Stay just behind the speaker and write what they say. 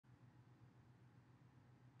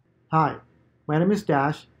Hi, my name is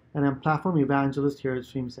Dash, and I'm Platform Evangelist here at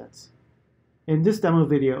StreamSets. In this demo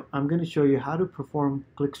video, I'm going to show you how to perform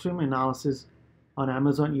Clickstream analysis on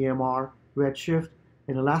Amazon EMR, Redshift,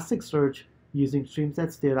 and Elasticsearch using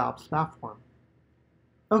StreamSets DataOps platform.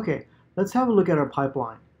 Okay, let's have a look at our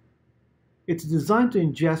pipeline. It's designed to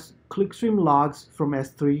ingest Clickstream logs from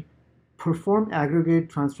S3, perform aggregate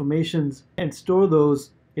transformations, and store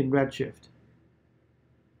those in Redshift.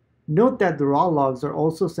 Note that the raw logs are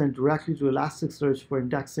also sent directly to Elasticsearch for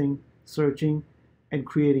indexing, searching, and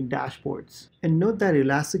creating dashboards. And note that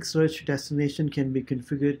Elasticsearch destination can be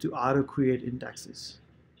configured to auto-create indexes.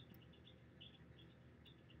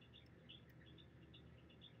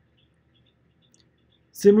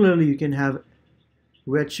 Similarly, you can have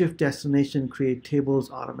Redshift destination create tables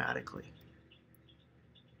automatically.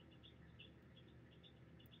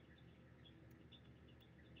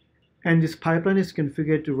 And this pipeline is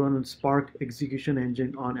configured to run on Spark execution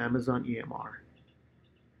engine on Amazon EMR.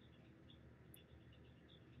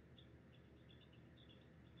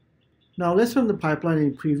 Now let's run the pipeline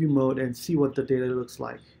in preview mode and see what the data looks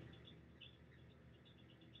like.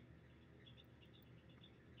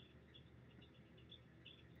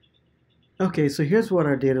 Okay, so here's what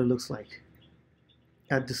our data looks like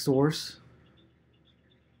at the source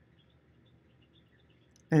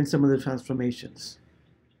and some of the transformations.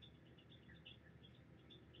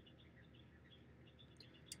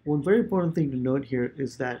 One very important thing to note here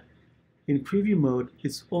is that in preview mode,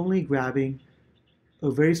 it's only grabbing a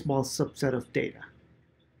very small subset of data.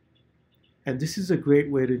 And this is a great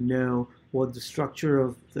way to know what the structure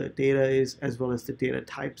of the data is, as well as the data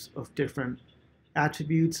types of different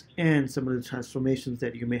attributes and some of the transformations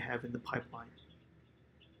that you may have in the pipeline.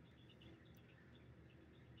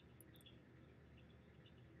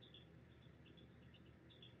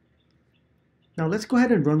 Now let's go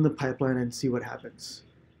ahead and run the pipeline and see what happens.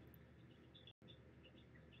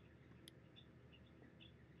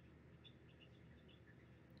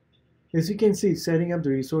 As you can see, it's setting up the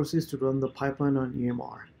resources to run the pipeline on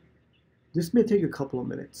EMR. This may take a couple of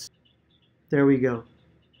minutes. There we go.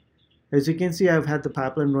 As you can see, I've had the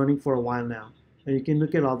pipeline running for a while now, and you can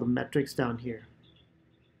look at all the metrics down here.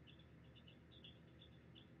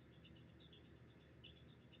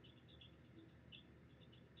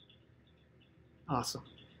 Awesome.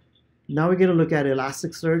 Now we're going to look at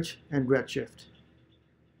Elasticsearch and Redshift.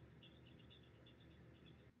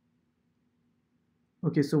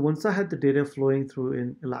 Okay, so once I had the data flowing through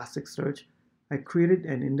in Elasticsearch, I created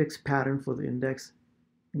an index pattern for the index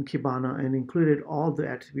in Kibana and included all the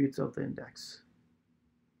attributes of the index.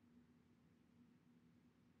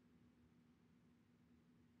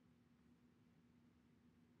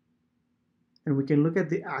 And we can look at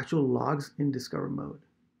the actual logs in Discover mode.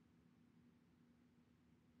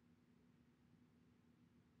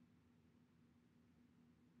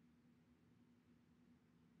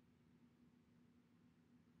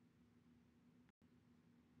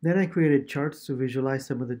 Then I created charts to visualize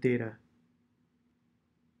some of the data.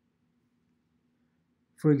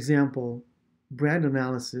 For example, brand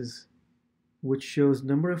analysis, which shows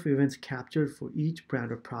number of events captured for each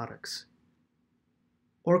brand of products.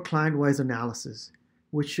 Or client-wise analysis,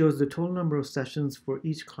 which shows the total number of sessions for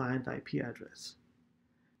each client IP address.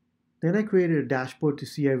 Then I created a dashboard to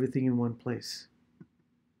see everything in one place.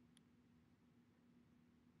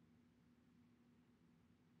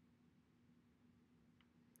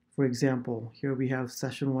 For example, here we have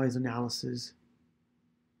session-wise analysis,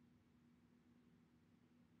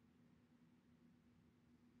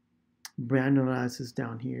 brand analysis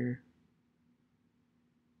down here,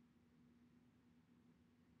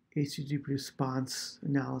 HTTP response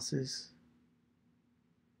analysis.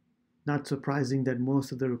 Not surprising that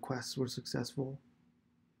most of the requests were successful.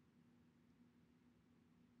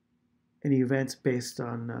 And events based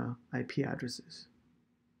on IP addresses.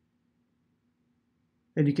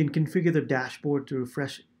 And you can configure the dashboard to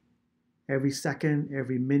refresh every second,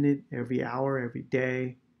 every minute, every hour, every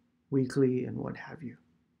day, weekly, and what have you.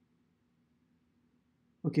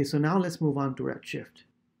 Okay, so now let's move on to Redshift.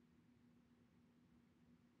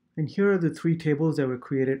 And here are the three tables that were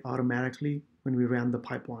created automatically when we ran the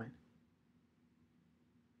pipeline.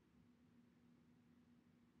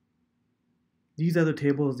 These are the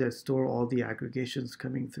tables that store all the aggregations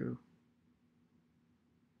coming through.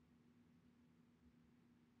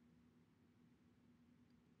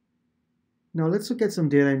 Now let's look at some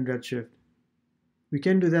data in Redshift. We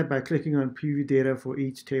can do that by clicking on Preview Data for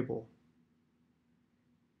each table.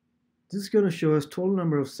 This is going to show us total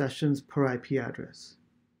number of sessions per IP address.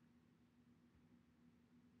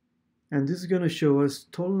 And this is going to show us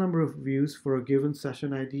total number of views for a given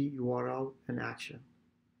session ID, URL, and action.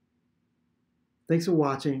 Thanks for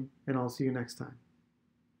watching, and I'll see you next time.